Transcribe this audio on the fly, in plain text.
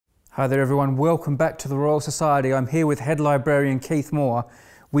Hi there everyone, welcome back to the Royal Society. I'm here with Head Librarian Keith Moore.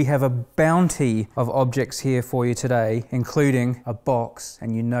 We have a bounty of objects here for you today, including a box,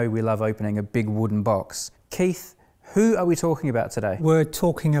 and you know we love opening a big wooden box. Keith, who are we talking about today? We're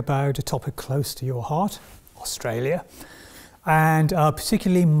talking about a topic close to your heart, Australia, and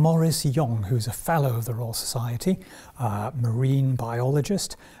particularly Maurice Young, who's a Fellow of the Royal Society, marine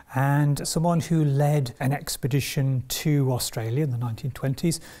biologist, and someone who led an expedition to Australia in the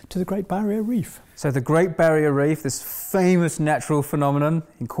 1920s to the Great Barrier Reef. So the Great Barrier Reef, this famous natural phenomenon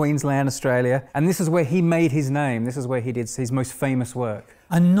in Queensland, Australia, and this is where he made his name, this is where he did his most famous work.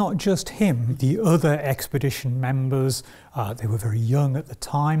 And not just him, the other expedition members, they were very young at the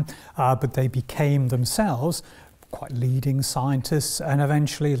time, but they became themselves quite leading scientists and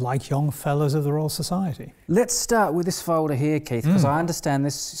eventually like young fellows of the Royal Society. Let's start with this folder here, Keith, because I understand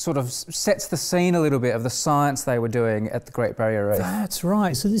this sort of sets the scene a little bit of the science they were doing at the Great Barrier Reef. That's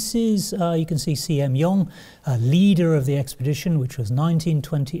right. So this is, you can see C.M. Young, leader of the expedition, which was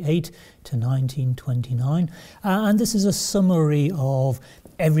 1928 to 1929. And this is a summary of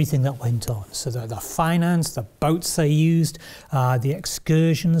everything that went on. So the finance, the boats they used, the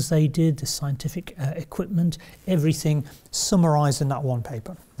excursions they did, the scientific equipment, everything summarised in that one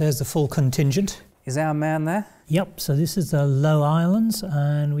paper. There's the full contingent. Is our man there? Yep, so this is the Low Islands,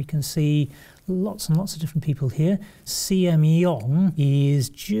 and we can see lots and lots of different people here. C.M. Young is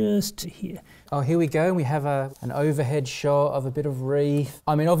just here. Oh, here we go. We have an overhead shot of a bit of reef.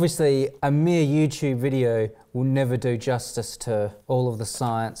 I mean, obviously, a mere YouTube video will never do justice to all of the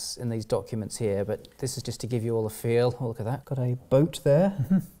science in these documents here, but this is just to give you all a feel. Oh, look at that. Got a boat there.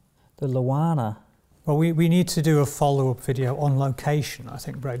 The Luana. Well, we need to do a follow-up video on location, I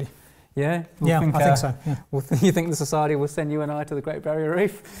think, Brady. Yeah? I think so. Yeah. You think the Society will send you and I to the Great Barrier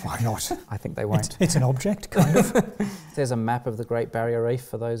Reef? Why not? I think they won't. It's an object, kind of. There's a map of the Great Barrier Reef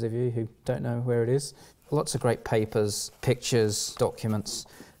for those of you who don't know where it is. Lots of great papers, pictures, documents.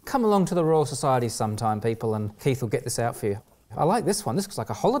 Come along to the Royal Society sometime, people, and Keith will get this out for you. I like this one. This looks like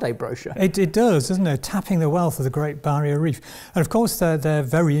a holiday brochure. It does, doesn't it? Tapping the wealth of the Great Barrier Reef. And of course, they're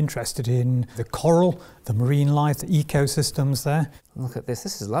very interested in the coral, the marine life, the ecosystems there. Look at this.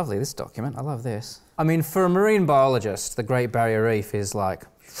 This is lovely, this document. I love this. I mean, for a marine biologist, the Great Barrier Reef is like,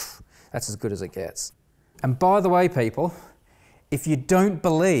 that's as good as it gets. And by the way, people, if you don't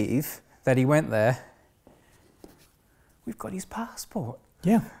believe that he went there, we've got his passport.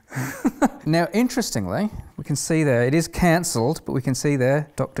 Yeah. Now, interestingly, we can see there, it is cancelled, but we can see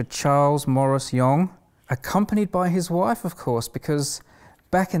there, Dr. Charles Maurice Young, accompanied by his wife, of course, because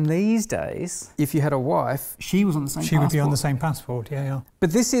back in these days, if you had a wife, she was on the same passport. She would be on the same passport, yeah.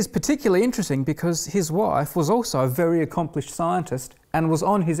 But this is particularly interesting because his wife was also a very accomplished scientist and was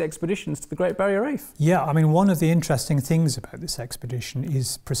on his expeditions to the Great Barrier Reef. Yeah, I mean, one of the interesting things about this expedition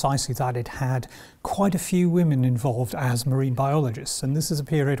is precisely that it had quite a few women involved as marine biologists. And this is a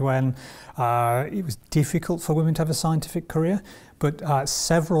period when it was difficult for women to have a scientific career, but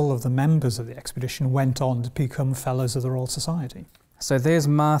several of the members of the expedition went on to become Fellows of the Royal Society. So there's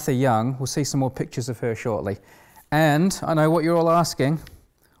Martha Young. We'll see some more pictures of her shortly. And I know what you're all asking.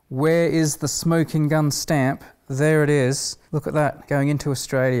 Where is the smoking gun stamp? There it is. Look at that, going into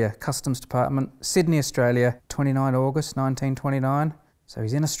Australia, Customs Department, Sydney, Australia, 29 August 1929. So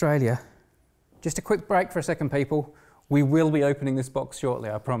he's in Australia. Just a quick break for a second, people. We will be opening this box shortly,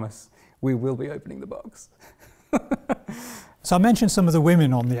 I promise. We will be opening the box. So I mentioned some of the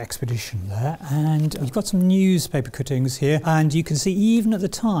women on the expedition there, and you've got some newspaper cuttings here, and you can see even at the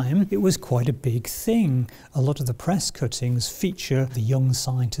time it was quite a big thing. A lot of the press cuttings feature the young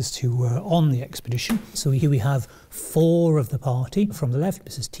scientists who were on the expedition. So here we have 4 of the party. From the left,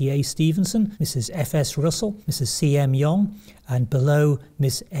 Mrs. T.A. Stevenson, Mrs. F.S. Russell, Mrs. C.M. Young, and below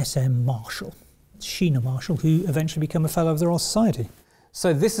Miss S.M. Marshall, Sheena Marshall, who eventually became a Fellow of the Royal Society.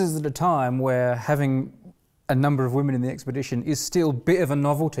 So this is at a time where having a number of women in the expedition is still a bit of a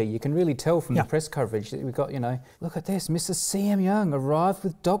novelty. You can really tell from the press coverage that we've got, you know, look at this, Mrs. C.M. Young arrived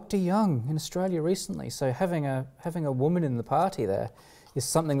with Dr. Young in Australia recently. So having a woman in the party there is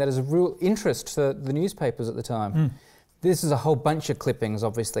something that is of real interest to the newspapers at the time. This is a whole bunch of clippings,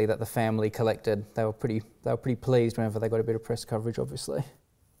 obviously, that the family collected. They were pretty pleased whenever they got a bit of press coverage, obviously.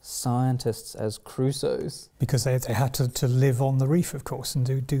 Scientists as Crusoes. Because they had to live on the reef, of course, and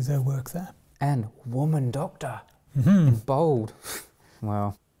do their work there. And woman doctor, in bold.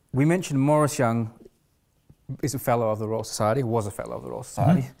 Wow. We mentioned Maurice Young is a Fellow of the Royal Society, was a Fellow of the Royal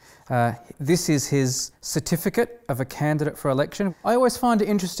Society. This is his certificate of a candidate for election. I always find it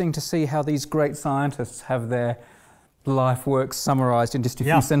interesting to see how these great scientists have their life work summarised in just a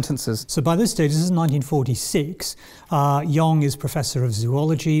few sentences. So by this stage, this is 1946, Young is Professor of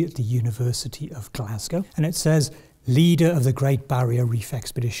Zoology at the University of Glasgow, and it says, leader of the Great Barrier Reef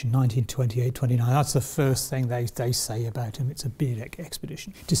Expedition, 1928-29. That's the first thing they say about him. It's a big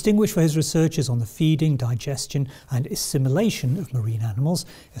expedition. Distinguished for his researches on the feeding, digestion and assimilation of marine animals,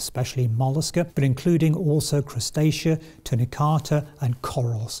 especially mollusca, but including also crustacea, tunicata and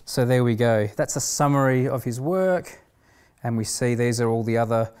corals. So there we go. That's a summary of his work, and we see these are all the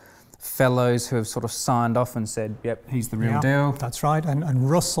other fellows who have sort of signed off and said, yep, he's the real deal. That's right.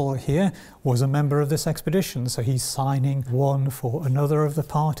 And Russell here was a member of this expedition, so he's signing one for another of the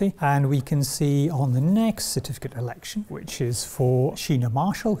party. And we can see on the next certificate election, which is for Sheena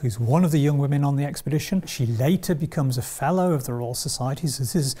Marshall, who's one of the young women on the expedition. She later becomes a fellow of the Royal Society. So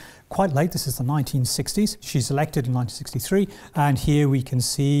this is quite late. This is the 1960s. She's elected in 1963. And here we can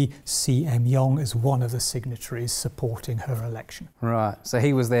see C.M. Young as one of the signatories supporting her election. Right. So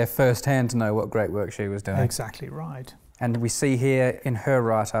he was there firsthand to know what great work she was doing. Exactly right. And we see here in her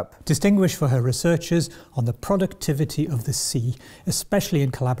write-up, distinguished for her researches on the productivity of the sea, especially in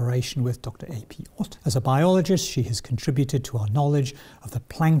collaboration with Dr. A.P. Ott. As a biologist, she has contributed to our knowledge of the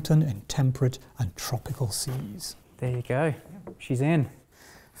plankton in temperate and tropical seas. There you go. She's in.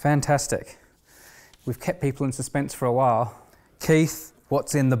 Fantastic. We've kept people in suspense for a while. Keith,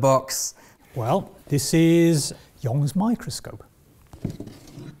 what's in the box? Well, this is Young's microscope.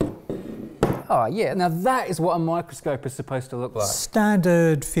 Oh yeah, now that is what a microscope is supposed to look like.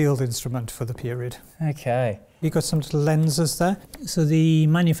 Standard field instrument for the period. Okay. You've got some little lenses there. So the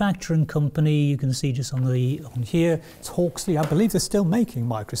manufacturing company, you can see just on here, it's Hawksley. I believe they're still making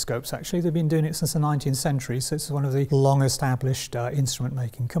microscopes actually. They've been doing it since the 19th century, so it's one of the long established instrument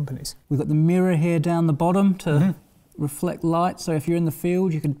making companies. We've got the mirror here down the bottom to reflect light, so if you're in the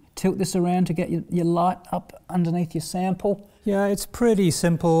field you can tilt this around to get your light up underneath your sample. Yeah, it's pretty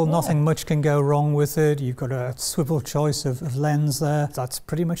simple. Yeah. Nothing much can go wrong with it. You've got a swivel choice of lens there. That's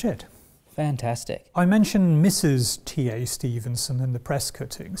pretty much it. Fantastic. I mentioned Mrs. T.A. Stevenson in the press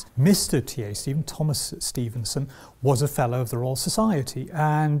cuttings. Mr. T.A. Thomas Stevenson, was a fellow of the Royal Society,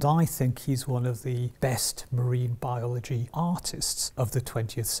 and I think he's one of the best marine biology artists of the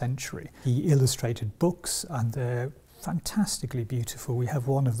 20th century. He illustrated books, and they're fantastically beautiful. We have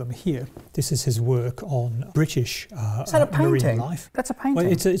one of them here. This is his work on British marine life. That's a painting? Well,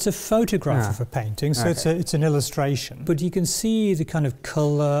 it's a photograph of a painting, so it's an illustration. But you can see the kind of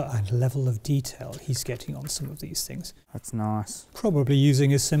colour and level of detail he's getting on some of these things. That's nice. Probably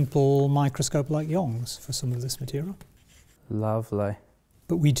using a simple microscope like Young's for some of this material. Lovely.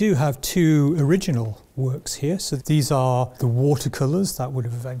 But we do have two original works here. So these are the watercolours that would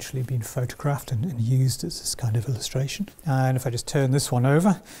have eventually been photographed and used as this kind of illustration. And if I just turn this one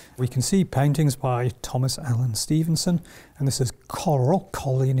over, we can see paintings by Thomas Allen Stevenson. And this is Coral,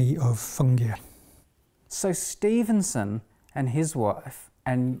 Colony of Fungi. So Stevenson and his wife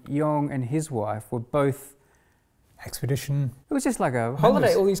and Young and his wife were both expedition. It was just like a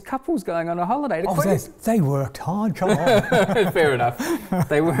holiday, all these couples going on a holiday. They worked hard, come on. Fair enough.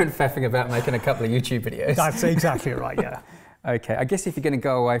 They weren't faffing about making a couple of YouTube videos. That's exactly right, yeah. Okay, I guess if you're going to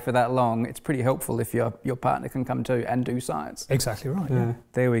go away for that long, it's pretty helpful if your partner can come too and do science. Exactly right, yeah.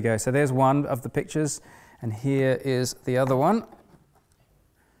 There we go. So there's one of the pictures, and here is the other one.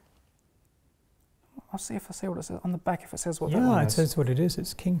 I'll see if I see what it says on the back, if it says what that one is. Yeah, it says what it is.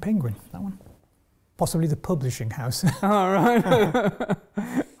 It's King Penguin, that one. Possibly the publishing house. All right.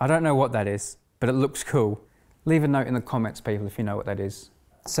 I don't know what that is, but it looks cool. Leave a note in the comments, people, if you know what that is.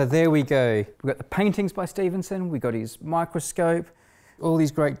 So there we go. We've got the paintings by Stevenson, we've got his microscope, all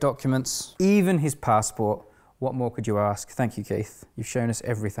these great documents, even his passport. What more could you ask? Thank you, Keith. You've shown us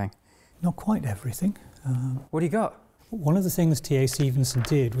everything. Not quite everything. What do you got? One of the things T.A. Stevenson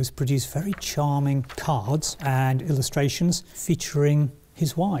did was produce very charming cards and illustrations featuring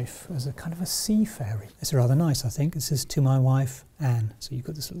his wife as a kind of a sea fairy. It's rather nice, I think. It says, "To my wife, Anne." So you've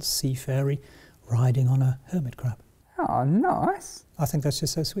got this little sea fairy riding on a hermit crab. Oh, nice. I think that's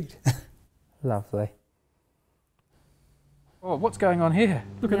just so sweet. Lovely. Oh, what's going on here?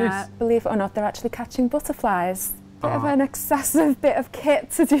 Look at this. Believe it or not, they're actually catching butterflies. Bit of an excessive bit of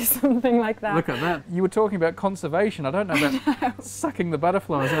kit to do something like that. Look at that. You were talking about conservation. I don't know about sucking the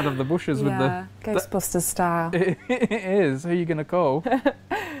butterflies out of the bushes with the... Ghostbusters style. It is. Who are you going to call? There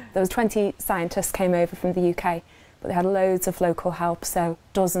was 20 scientists came over from the UK, but they had loads of local help, so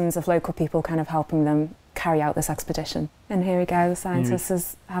dozens of local people kind of helping them carry out this expedition. And here we go, the scientist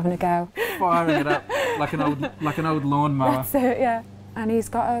is having a go. Firing it up like an old lawnmower. That's it, yeah. And he's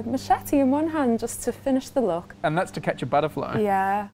got a machete in one hand just to finish the look. And that's to catch a butterfly? Yeah.